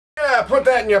put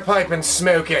that in your pipe and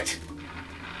smoke it.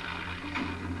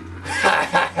 Ha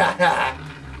ha ha ha.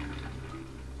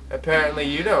 Apparently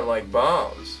you don't like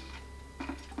bombs.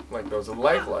 Like those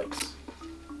life likes.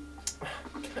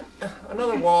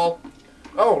 Another wall.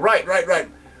 Oh, right.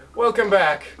 Welcome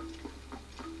back.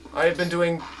 I've been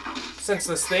doing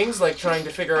senseless things, like trying to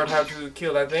figure out how to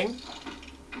kill that thing.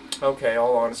 Okay,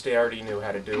 all honesty, I already knew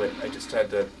how to do it. I just had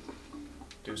to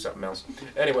do something else.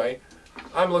 Anyway,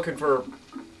 I'm looking for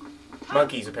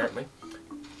monkeys, apparently.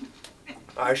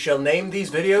 I shall name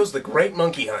these videos The Great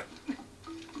Monkey Hunt.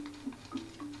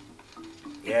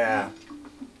 Yeah.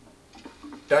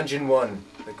 Dungeon 1,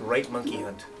 The Great Monkey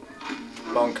Hunt.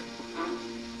 Bonk.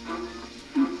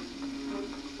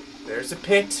 There's a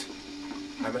pit.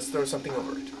 I must throw something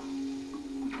over it.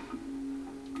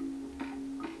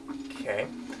 Okay.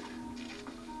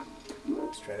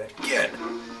 Let's try that again.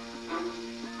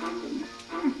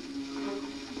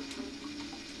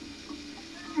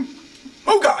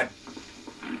 Oh God!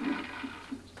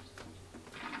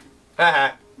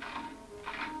 Haha.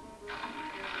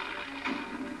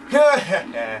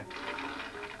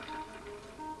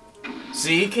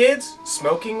 See, kids?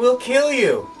 Smoking will kill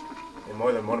you. In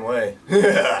more than one way.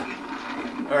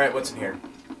 Alright, what's in here?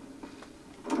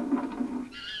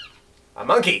 A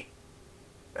monkey!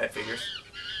 That figures.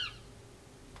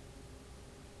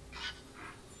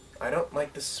 I don't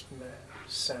like the sound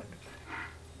of that.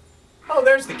 Oh,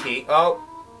 there's the key. Oh.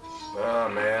 Oh,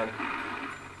 man.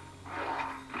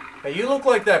 Hey, you look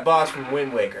like that boss from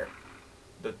Wind Waker.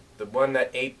 The one that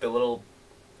ate the little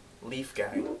leaf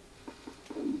guy.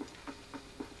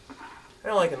 I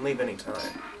know I can leave any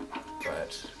time,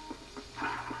 but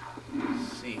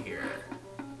let's see here.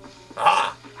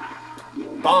 Ah!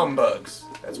 Bomb bugs.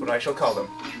 That's what I shall call them.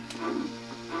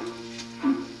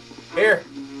 Here.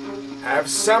 Have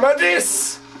some of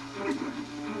this!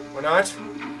 Or not.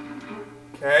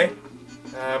 Okay.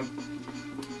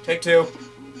 Take two.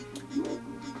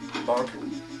 Bonk.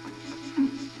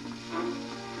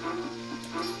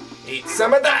 Eat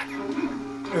some of that!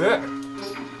 Ugh.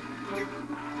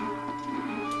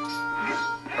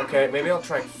 Okay, maybe I'll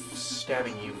try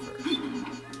stabbing you first.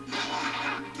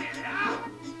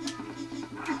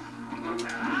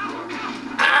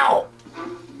 Ow!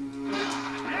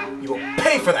 You will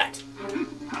pay for that!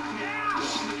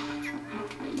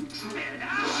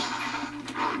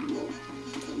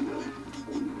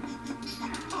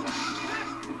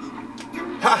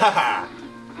 Ha ha ha!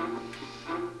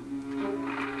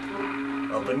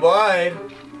 Open wide!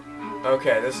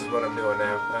 Okay, this is what I'm doing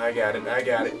now. I got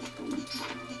it.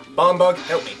 Bomb bug,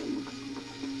 help me.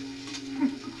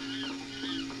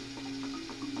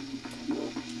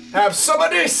 Have some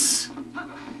of this!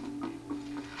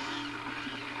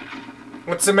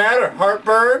 What's the matter?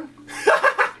 Heartburn?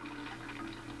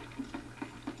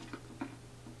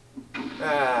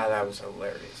 Ah, that was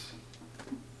hilarious.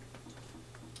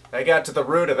 I got to the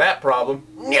root of that problem.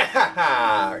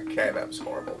 Okay, that was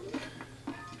horrible.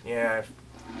 Yeah,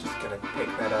 I'm just gonna pick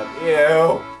that up.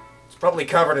 Ew! It's probably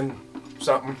covered in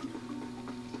something.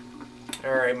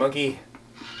 Alright, monkey.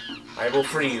 I will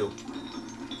free you.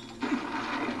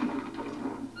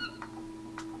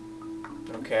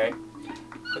 Okay.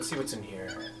 Let's see what's in here.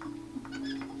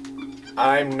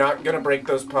 I'm not gonna break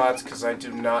those pots because I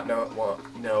do not know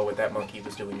what that monkey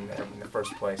was doing there in the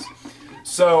first place.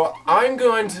 So I'm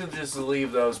going to just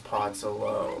leave those pots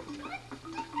alone.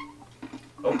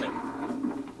 Open.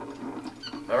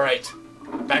 Alright.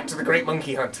 Back to the Great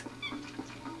Monkey Hunt.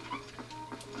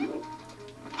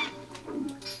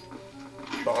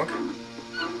 Bonk.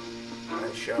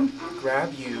 I shall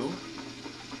grab you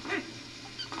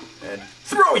and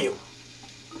throw you!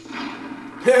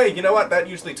 Hey, you know what? That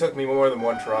usually took me more than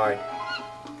one try.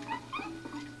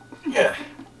 Yeah,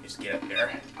 just get up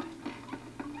there.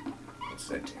 What's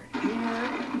that there?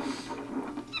 Here.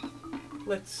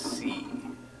 Let's see.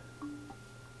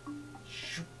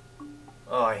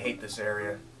 Oh, I hate this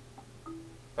area.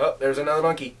 Oh, there's another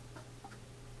monkey.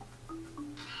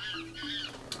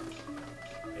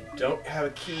 I don't have a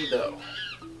key, though.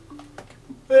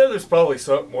 Well, there's probably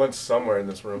one somewhere in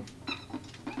this room.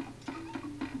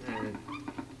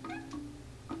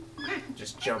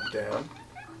 Just jump down.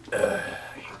 I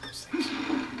hate those things.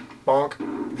 Bonk.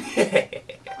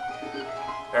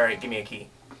 Alright, give me a key.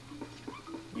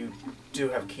 You do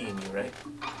have a key in you, right?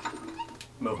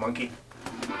 Move, monkey.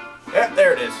 Yeah,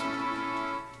 there it is.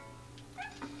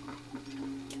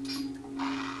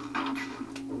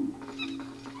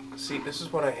 See, this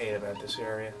is what I hate about this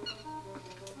area.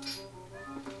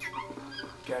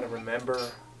 Gotta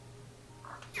remember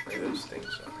where those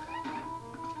things are.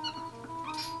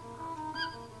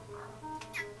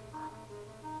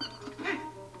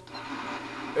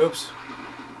 Oops.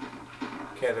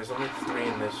 Okay, there's only 3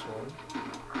 in this one.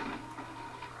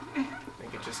 I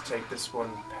could just take this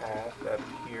one path up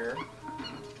here.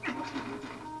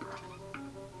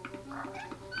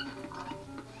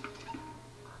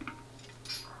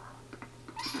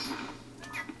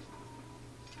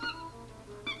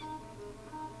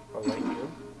 I'll let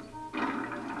you.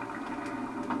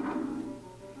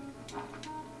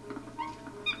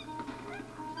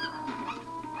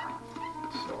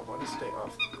 So I want to stay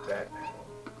off that panel.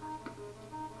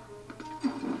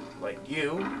 Like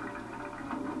you.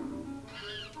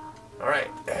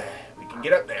 Alright, we can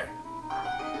get up there.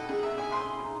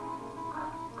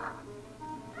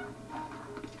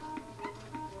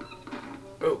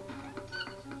 Oh.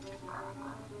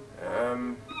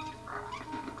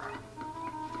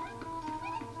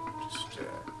 Just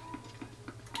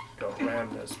go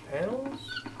around those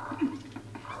panels.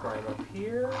 Climb up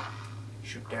here.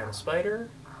 Shoot down a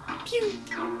spider. Pew!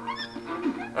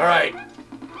 Alright.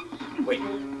 Wait.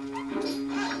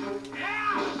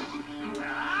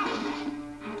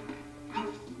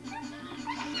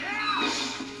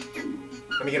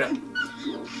 Let me get up.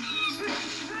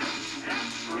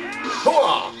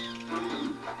 Hooah!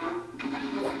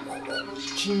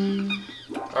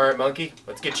 Alright, monkey.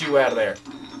 Let's get you out of there.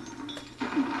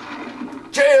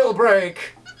 Jailbreak!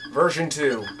 Version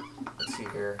 2. Let's see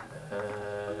here.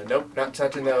 Nope, not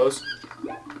touching those.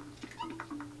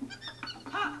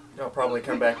 I'll probably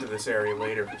come back to this area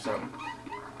later for something.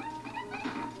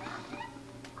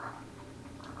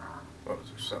 Oh, is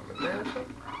there something in there or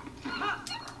something?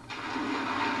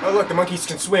 Oh look, the monkeys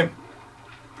can swim.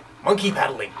 Monkey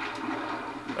paddling.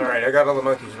 Alright, I got all the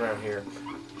monkeys around here.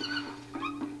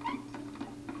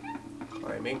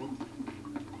 Climbing.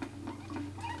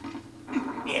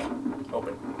 Yeah,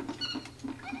 open.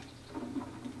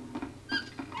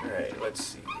 Alright, let's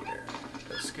see here.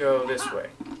 Let's go this way.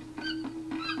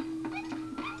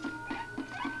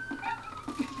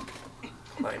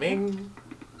 Climbing.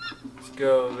 Let's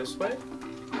go this way.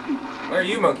 Where are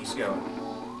you monkeys going?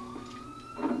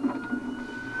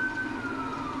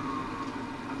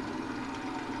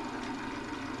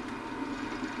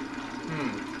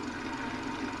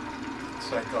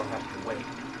 Looks like I'll have to wait.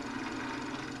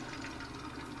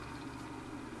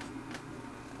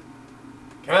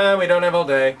 Come on, we don't have all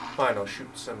day. Fine, I'll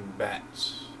shoot some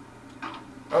bats.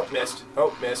 Oh, missed.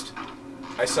 Oh, missed.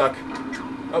 I suck.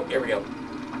 Oh, here we go.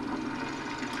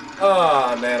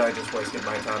 Oh, man, I just wasted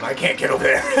my time. I can't get over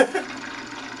there.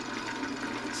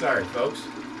 Sorry, folks.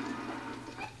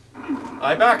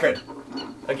 I back it.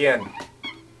 Again.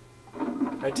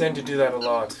 I tend to do that a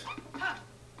lot.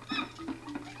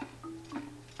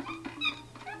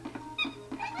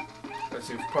 As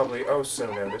you've probably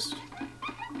also noticed.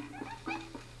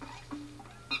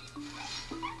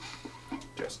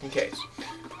 Just in case.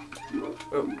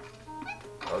 Oh.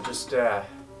 I'll just,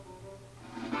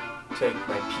 take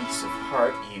my piece of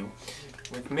heart, you,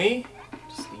 with me.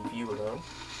 Just leave you alone.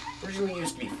 Originally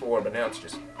used to be 4, but now it's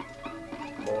just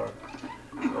more.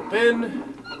 Open.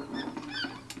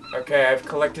 Okay, I've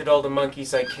collected all the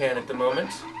monkeys I can at the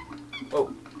moment.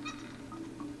 Oh.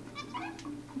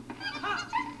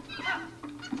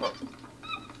 Oh.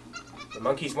 The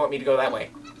monkeys want me to go that way.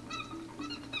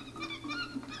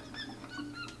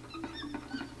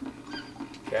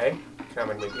 Okay,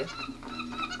 coming with you.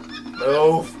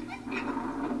 Move!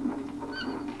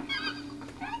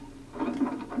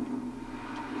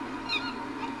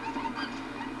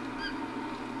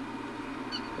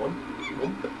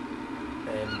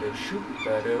 And shoop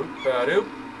ba doop ba doop.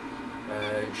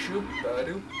 Shoop ba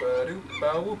doop ba doop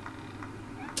ba whoop.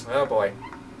 Oh boy.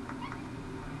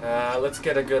 Let's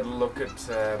get a good look at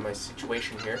my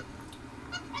situation here.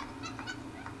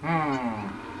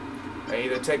 I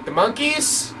either take the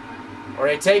monkeys or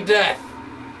I take death.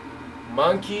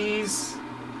 Monkeys,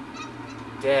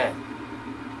 death.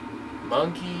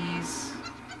 Monkeys,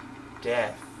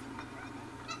 death.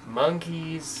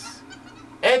 Monkeys,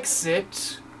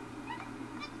 exit,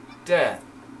 death.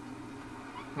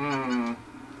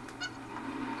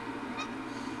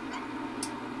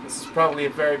 This is probably a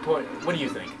very point. What do you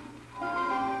think?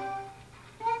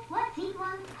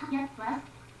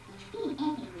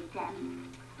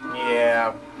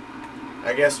 Yeah.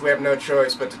 I guess we have no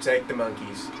choice but to take the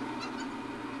monkeys.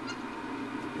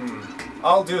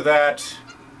 I'll do that.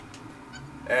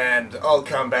 And I'll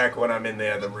come back when I'm in the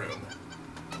other room.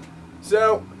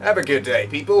 So, have a good day,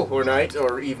 people, or night,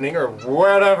 or evening, or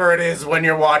whatever it is when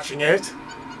you're watching it.